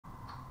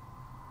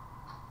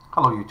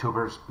Hello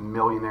YouTubers,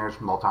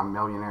 millionaires,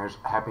 multimillionaires,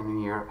 Happy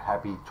New Year,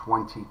 Happy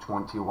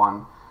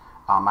 2021.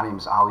 My name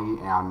is Ali,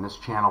 and on this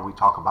channel we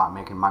talk about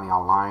making money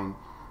online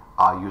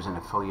using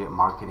affiliate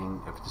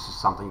marketing. If this is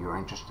something you're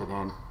interested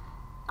in,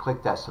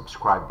 click that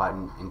subscribe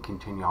button and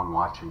continue on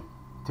watching.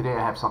 Today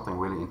I have something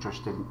really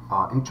interesting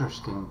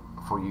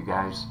for you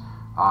guys.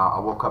 I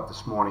woke up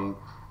this morning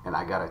and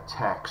I got a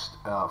text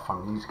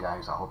from these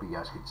guys. I hope you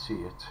guys could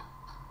see it.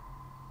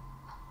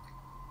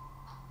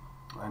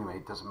 Anyway,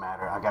 it doesn't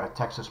matter. I got a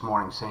text this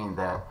morning saying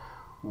that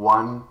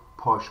one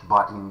push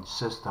button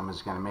system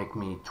is going to make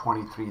me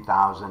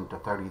 $23,000 to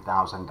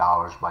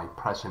 $30,000 by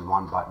pressing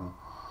one button,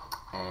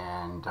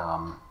 and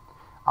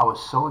I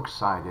was so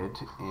excited.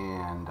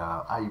 And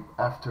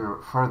after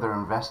further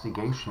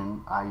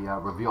investigation, I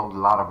revealed a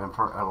lot of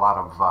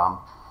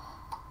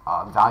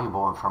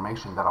valuable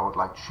information that I would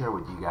like to share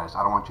with you guys.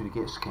 I don't want you to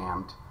get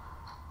scammed.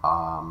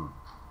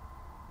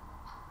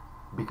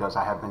 Because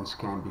I have been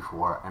scammed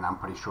before, and I'm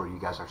pretty sure you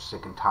guys are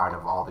sick and tired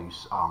of all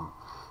these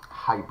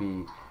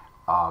hypey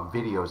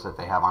videos that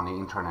they have on the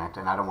internet,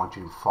 and I don't want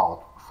you to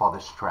fall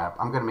this trap.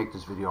 I'm going to make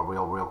this video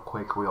real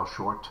quick, real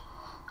short.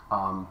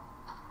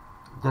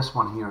 This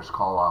one here is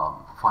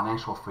called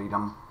Financial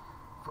Freedom.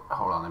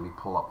 Hold on, let me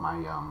pull up my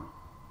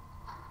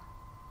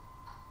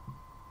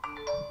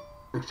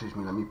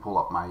let me pull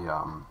up my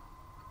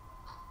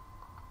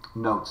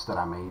notes that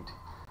I made.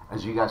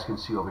 As you guys can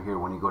see over here,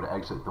 when you go to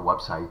exit the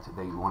website,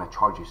 they want to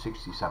charge you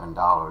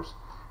 $67.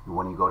 And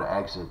when you go to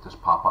exit, this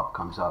pop-up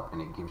comes up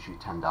and it gives you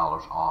 $10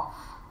 off.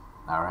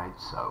 Alright,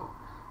 so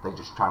they're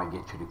just trying to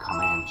get you to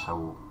come in,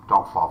 so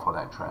don't fall for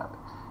that trap.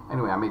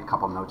 Anyway, I made a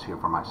couple notes here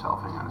for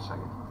myself. Hang on a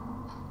second.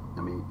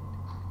 Let me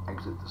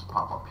exit this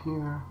pop-up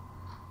here,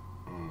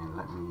 and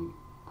let me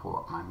pull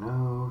up my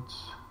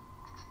notes.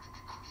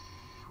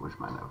 Where's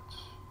my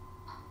notes?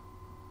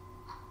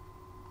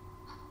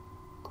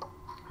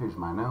 Here's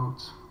my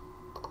notes.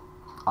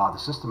 The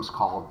system is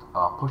called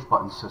push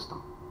button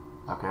system,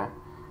 okay,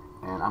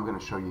 and I'm going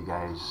to show you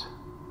guys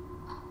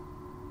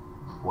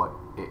what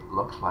it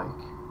looks like.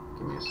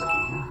 Give me a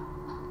second here.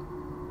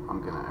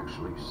 I'm going to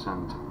actually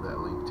send that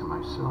link to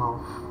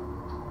myself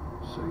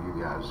so you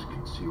guys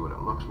can see what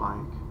it looks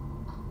like.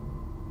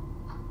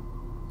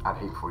 I'd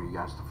hate for you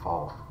guys to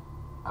fall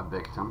a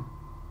victim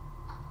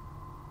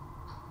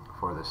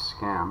for this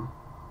scam,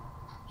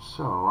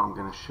 so I'm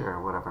going to share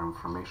whatever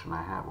information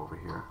I have over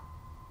here.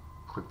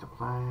 Click to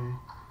play.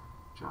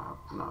 Job.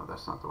 No,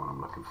 that's not the one I'm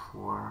looking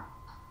for.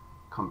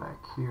 Come back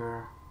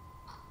here.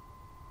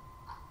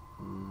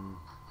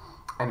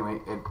 Anyway,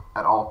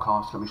 at all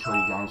costs, let me show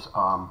you guys.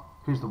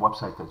 Here's the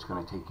website that's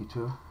going to take you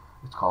to.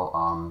 It's called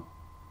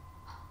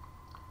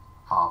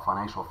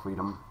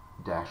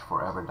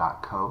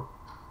financialfreedom-forever.co.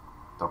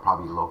 They're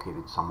probably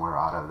located somewhere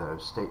out of the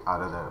state,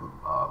 out of the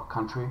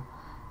country.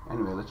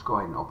 Anyway, let's go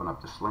ahead and open up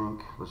this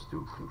link. Let's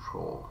do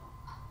control.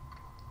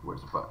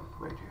 Where's the button?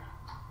 Right here.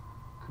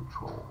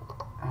 Control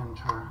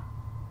Enter,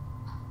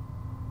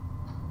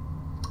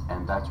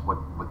 and that's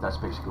that's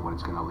basically what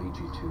it's going to lead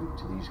you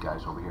to these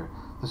guys over here.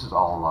 This is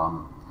all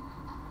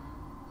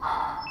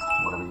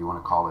whatever you want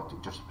to call it,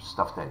 just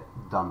stuff that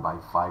done by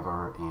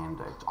Fiverr, and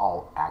it's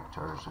all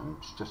actors, and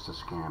it's just a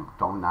scam.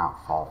 Do not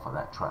fall for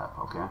that trap,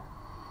 okay?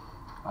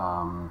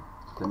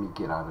 Let me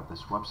get out of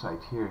this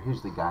website here.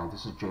 Here's the guy.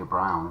 This is Jay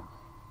Brown,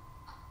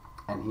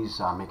 and he's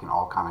making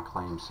all kind of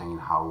claims, saying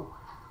how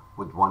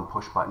with one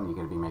push button you're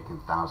going to be making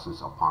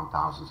thousands upon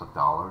thousands of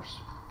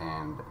dollars,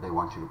 and they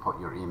want you to put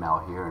your email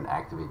here and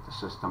activate the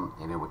system,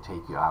 and it would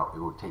take you out. It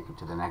would take you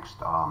to the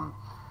next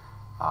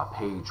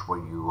page where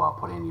you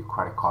put in your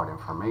credit card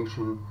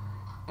information,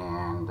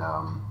 and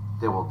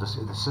they will the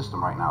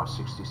system right now is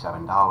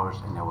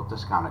 $67, and they will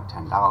discount it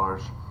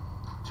 $10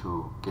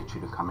 to get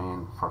you to come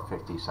in for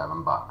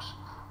 $57.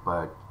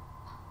 But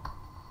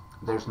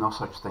there's no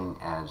such thing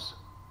as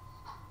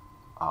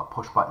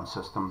push button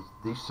system.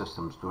 These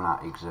systems do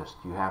not exist.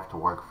 You have to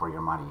work for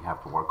your money. You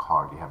have to work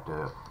hard. You have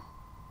to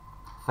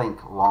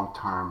think long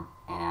term,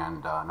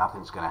 and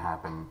nothing's going to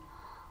happen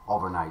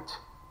overnight.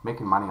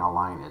 Making money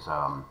online is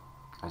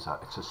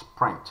it's a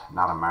sprint,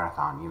 not a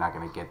marathon. You're not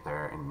going to get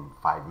there in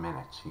 5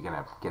 minutes. You're going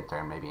to get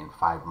there maybe in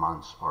 5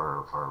 months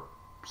or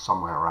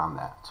somewhere around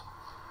that.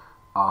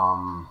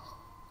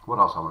 What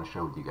else I want to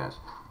share with you guys?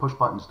 Push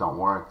buttons don't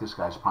work. This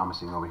guy's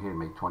promising over here to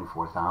make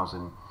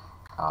 $24,000.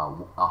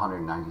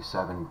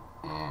 197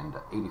 and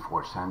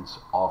 84 cents,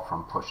 all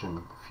from pushing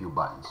a few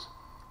buttons.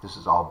 This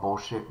is all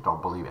bullshit.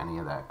 Don't believe any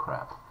of that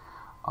crap.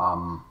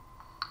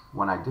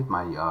 When I did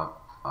my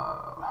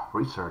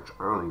research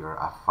earlier,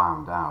 I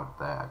found out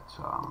that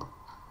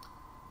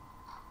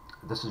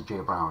this is Jay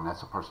Brown.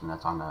 That's a person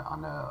that's on the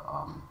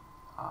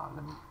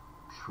let me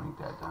shrink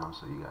that down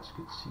so you guys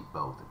could see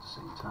both at the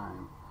same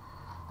time.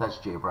 That's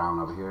Jay Brown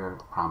over here,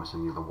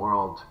 promising you the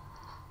world,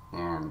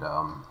 and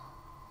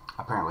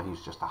apparently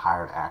he's just a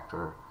hired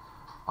actor.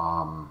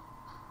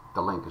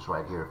 The link is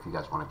right here if you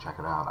guys want to check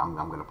it out. I'm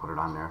going to put it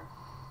on there.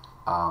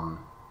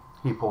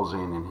 He pulls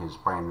in his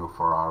brand new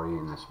Ferrari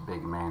in this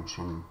big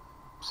mansion,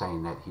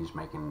 saying that he's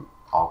making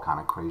all kind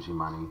of crazy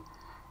money,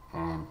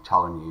 and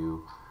telling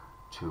you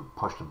to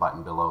push the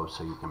button below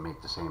so you can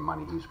make the same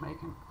money he's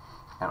making.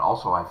 And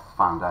also I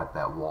found out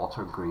that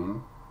Walter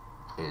Green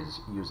is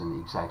using the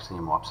exact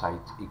same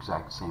website,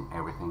 exact same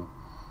everything.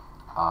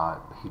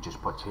 He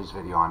just puts his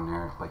video on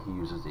there, but he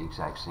uses the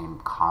exact same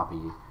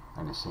copy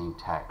and the same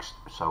text.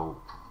 So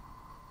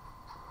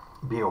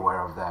be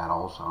aware of that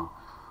also.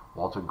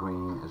 Walter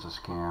Green is a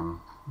scam.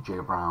 Jay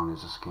Brown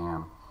is a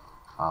scam.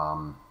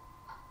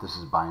 This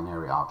is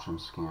binary option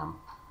scam.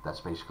 That's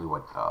basically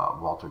what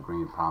Walter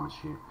Green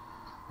promised you.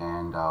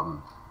 And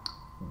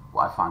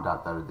I found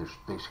out that there's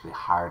basically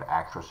hired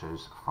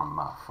actresses from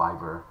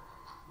Fiverr,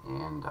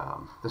 and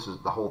this is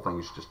the whole thing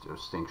is just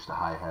stinks to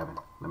high heaven.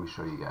 Let me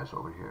show you guys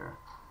over here.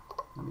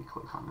 Let me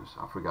click on this.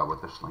 I forgot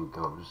what this link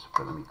goes,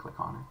 but let me click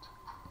on it.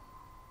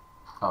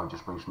 Oh, it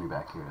just brings me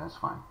back here. That's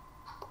fine.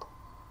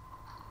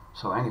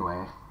 So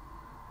anyway,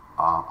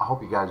 I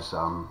hope you guys,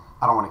 I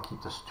don't want to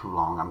keep this too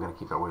long. I'm going to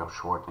keep it real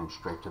short and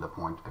straight to the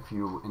point. If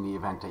you, in the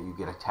event that you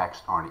get a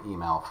text or an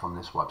email from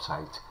this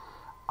website,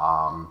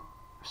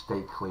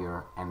 stay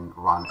clear and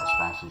run as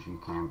fast as you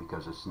can,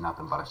 because it's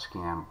nothing but a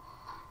scam.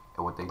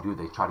 And what they do,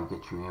 they try to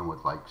get you in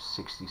with like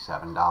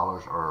 $67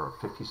 or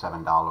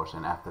 $57,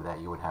 and after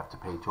that you would have to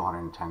pay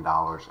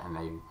 $210, and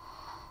they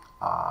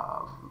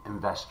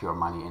invest your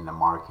money in the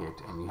market,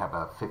 and you have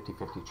a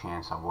 50-50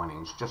 chance of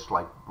winning. It's just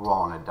like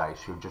rolling a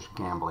dice. You're just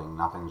gambling.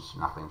 Nothing's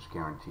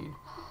guaranteed.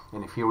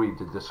 And if you read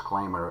the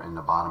disclaimer in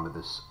the bottom of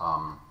this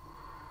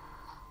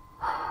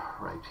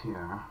right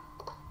here,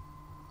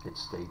 it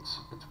states,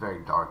 it's very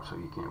dark so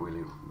you can't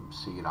really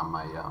see it on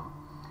my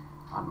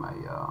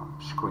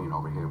screen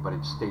over here, but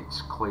it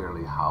states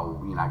clearly how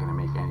you're not going to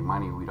make any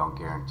money. We don't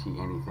guarantee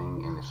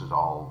anything, and this is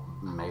all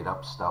made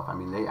up stuff. I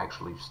mean, they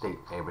actually state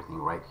everything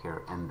right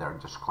here in their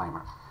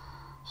disclaimer.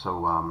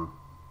 So I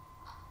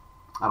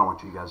don't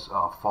want you guys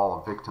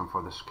fall a victim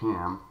for the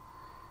scam.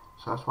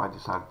 So that's why I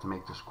decided to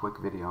make this quick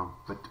video.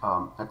 But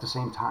at the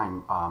same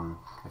time,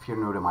 if you're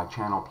new to my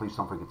channel, please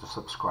don't forget to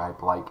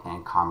subscribe, like,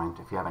 and comment.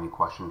 If you have any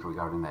questions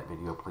regarding that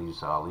video,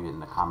 please leave it in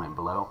the comment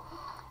below.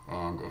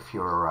 And if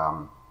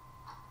you're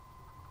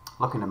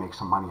looking to make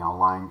some money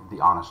online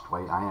the honest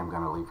way, I am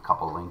going to leave a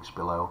couple links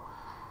below,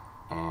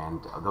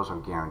 and those are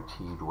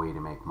guaranteed way to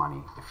make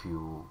money if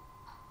you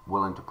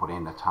willing to put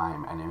in the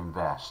time and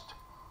invest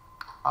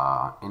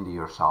into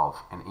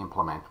yourself and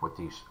implement what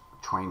these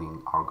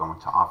training are going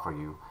to offer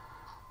you.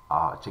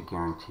 It's a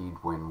guaranteed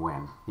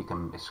win-win. You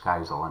can, the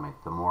sky's the limit.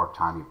 The more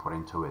time you put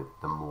into it,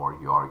 the more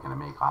you are going to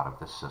make out of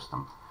this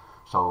system.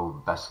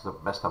 So best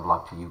of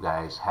luck to you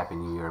guys. Happy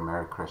New Year,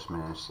 Merry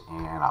Christmas,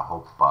 and I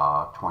hope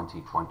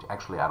 2020,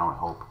 actually I don't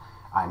hope,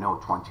 I know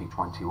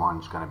 2021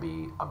 is going to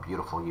be a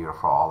beautiful year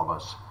for all of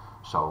us.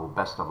 So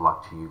best of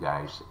luck to you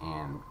guys,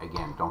 and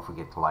again, don't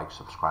forget to like,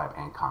 subscribe,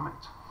 and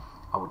comment.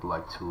 I would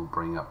like to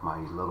bring up my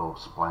little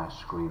splash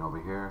screen over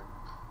here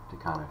to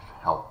kind of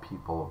help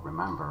people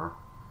remember.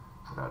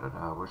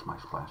 Where's my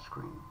splash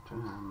screen?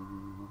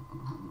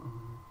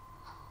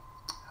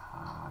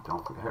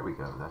 Don't forget, here we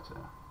go,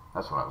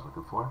 that's what I was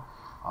looking for.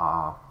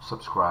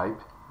 Subscribe,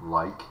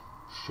 like,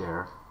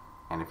 share,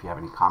 and if you have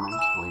any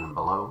comments, leave them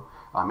below.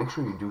 Make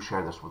sure you do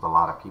share this with a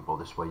lot of people.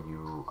 This way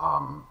you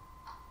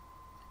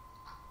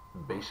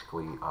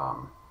basically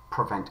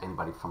prevent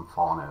anybody from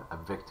falling a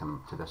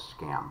victim to this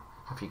scam.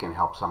 If you can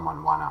help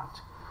someone, why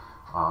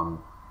not?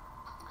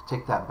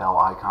 Take that bell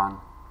icon.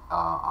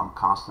 I'm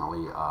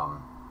constantly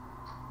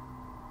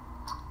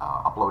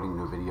uploading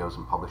new videos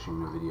and publishing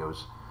new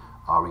videos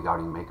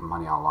regarding making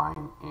money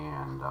online,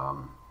 and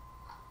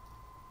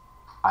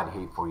I'd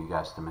hate for you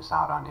guys to miss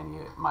out on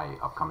any of my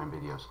upcoming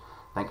videos.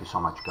 Thank you so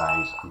much,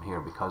 guys. I'm here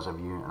because of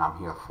you, and I'm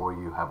here for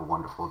you. Have a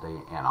wonderful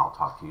day, and I'll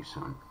talk to you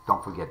soon.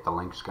 Don't forget, the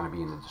link's going to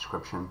be in the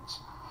descriptions.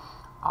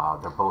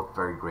 They're both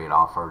very great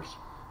offers,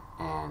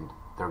 and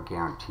they're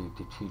guaranteed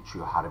to teach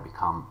you how to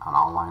become an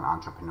online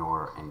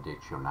entrepreneur and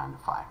ditch your 9 to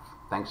 5.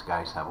 Thanks,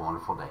 guys. Have a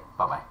wonderful day.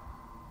 Bye-bye.